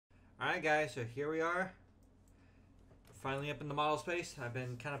Alright guys, so here we are. Finally up in the model space. I've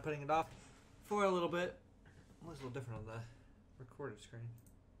been kind of putting it off for a little bit. It looks a little different on the recorded screen.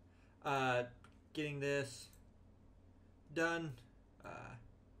 Getting this done.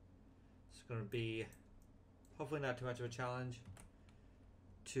 It's going to be hopefully not too much of a challenge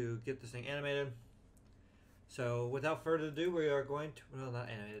to get this thing animated. So without further ado, we are going to, well, not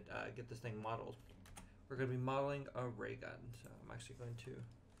animated, get this thing modeled. We're going to be modeling a ray gun. So I'm actually going to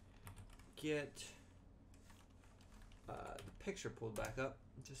get the picture pulled back up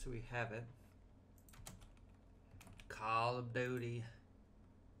just so we have it. Call of Duty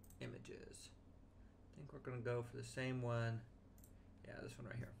images. I think we're going to go for the same one. Yeah, this one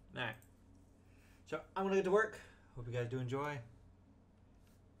right here. Alright. So I'm going to get to work. Hope you guys do enjoy.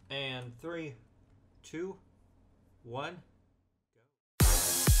 And 3, 2, 1.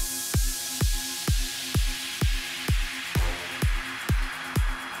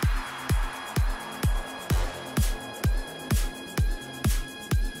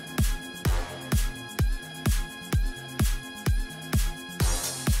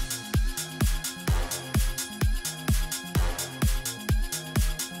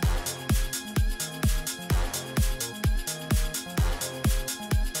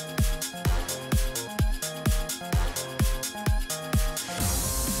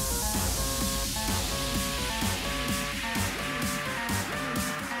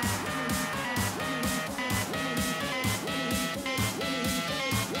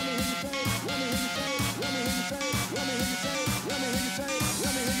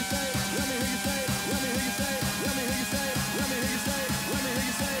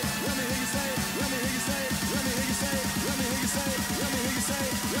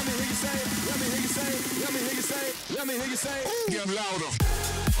 Let me hear you say, get louder.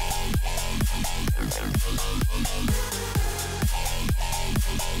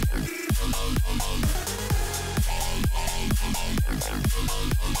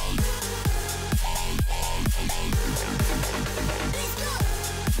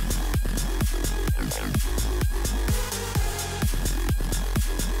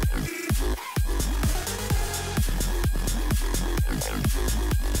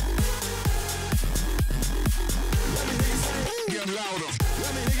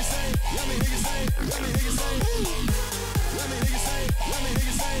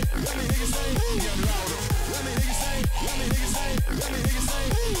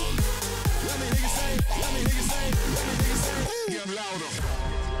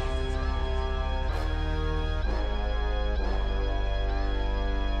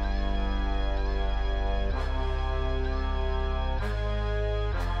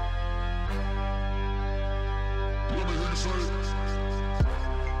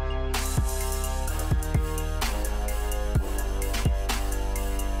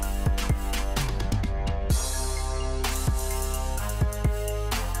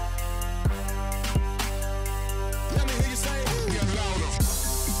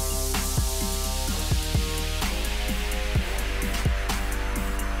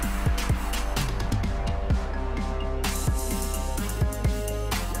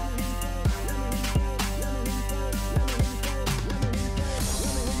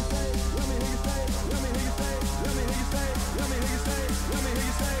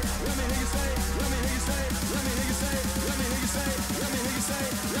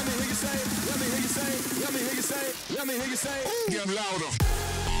 Let me hear you say, get louder.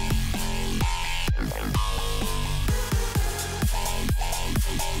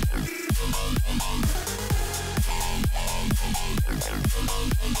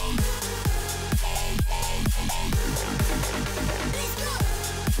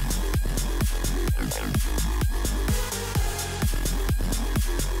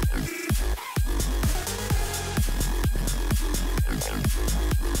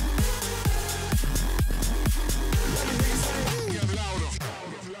 Get louder.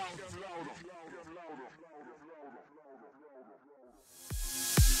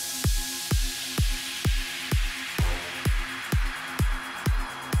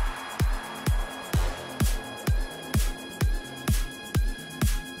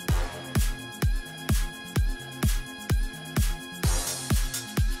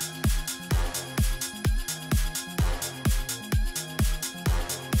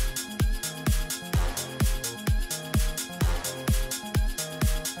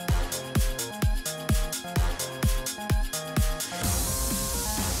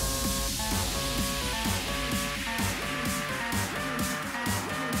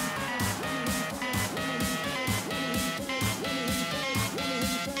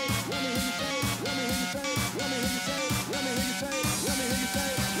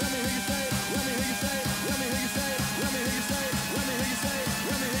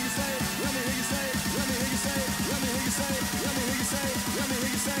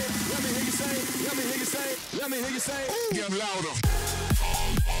 say? Get louder.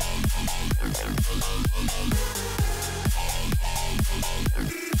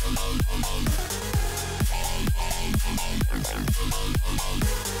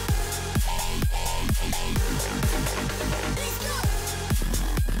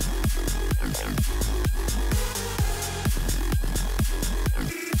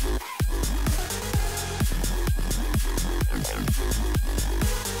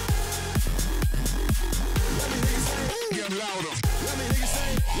 Get louder. Let me hear you say.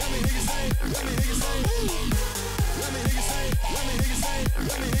 Let me hear you say. Let me hear you say. Let me hear you say. Let me hear you say.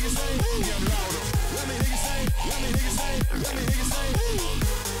 Let me hear you say. Get louder. Let me hear you say. Let me hear you say. Let me hear you say.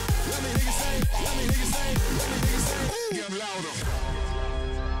 Let me hear you say. Let me hear you say. Let me hear you say. Get louder.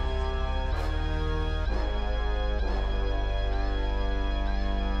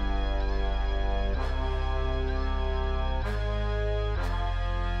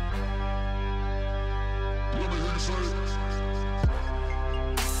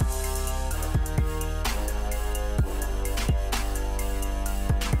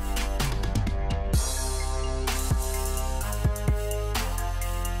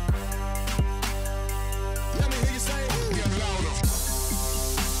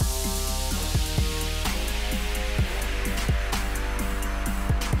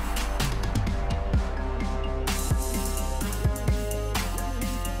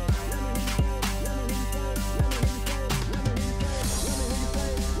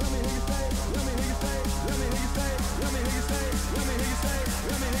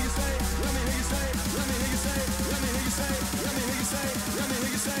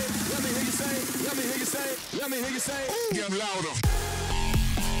 Let me hear you say, get louder.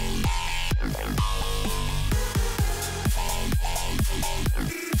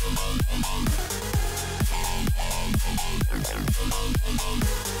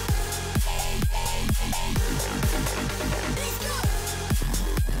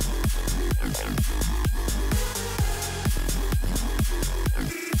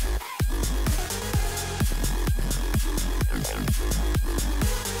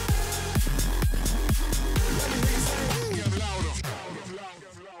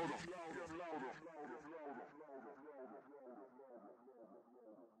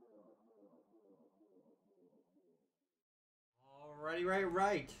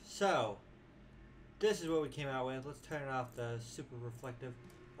 Right. So, this is what we came out with. Let's turn off the super reflective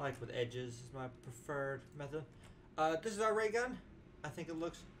light with edges. Is my preferred method. This is our ray gun. I think it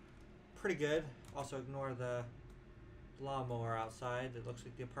looks pretty good. Also, ignore the lawnmower outside. It looks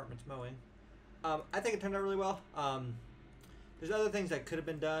like the apartment's mowing. I think it turned out really well. There's other things that could have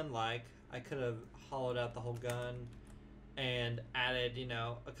been done, like I could have hollowed out the whole gun and added, you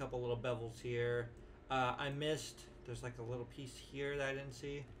know, a couple little bevels here. I missed. There's like a little piece here that I didn't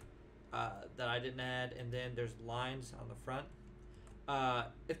see, that I didn't add, and then there's lines on the front.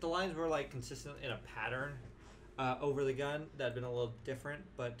 If the lines were like consistent in a pattern over the gun, that'd been a little different,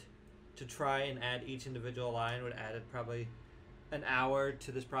 but to try and add each individual line would add probably an hour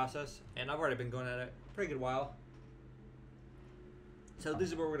to this process, and I've already been going at it a pretty good while. So this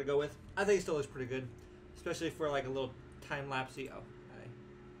is what we're gonna go with. I think it still looks pretty good, especially for like a little time-lapsey. Oh, I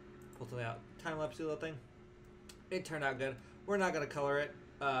pulled something out. Time-lapsey little thing. It turned out good. We're not going to color it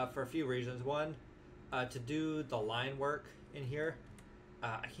for a few reasons. One, to do the line work in here,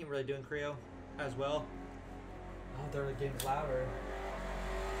 I can't really do in Creo as well. Oh, they're getting louder.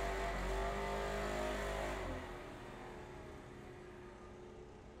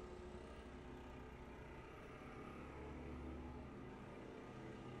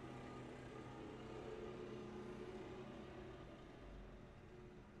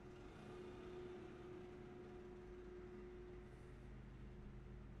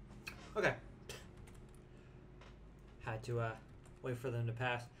 Okay. Had to wait for them to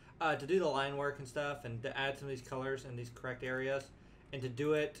pass. To do the line work and stuff, and to add some of these colors in these correct areas, and to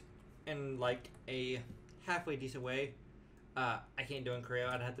do it in like a halfway decent way, I can't do it in Creo.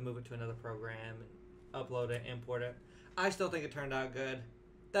 I'd have to move it to another program, and upload it, import it. I still think it turned out good.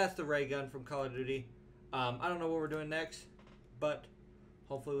 That's the ray gun from Call of Duty. I don't know what we're doing next, but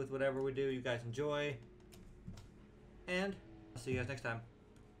hopefully with whatever we do, you guys enjoy. And I'll see you guys next time.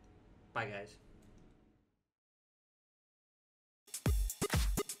 Bye, guys.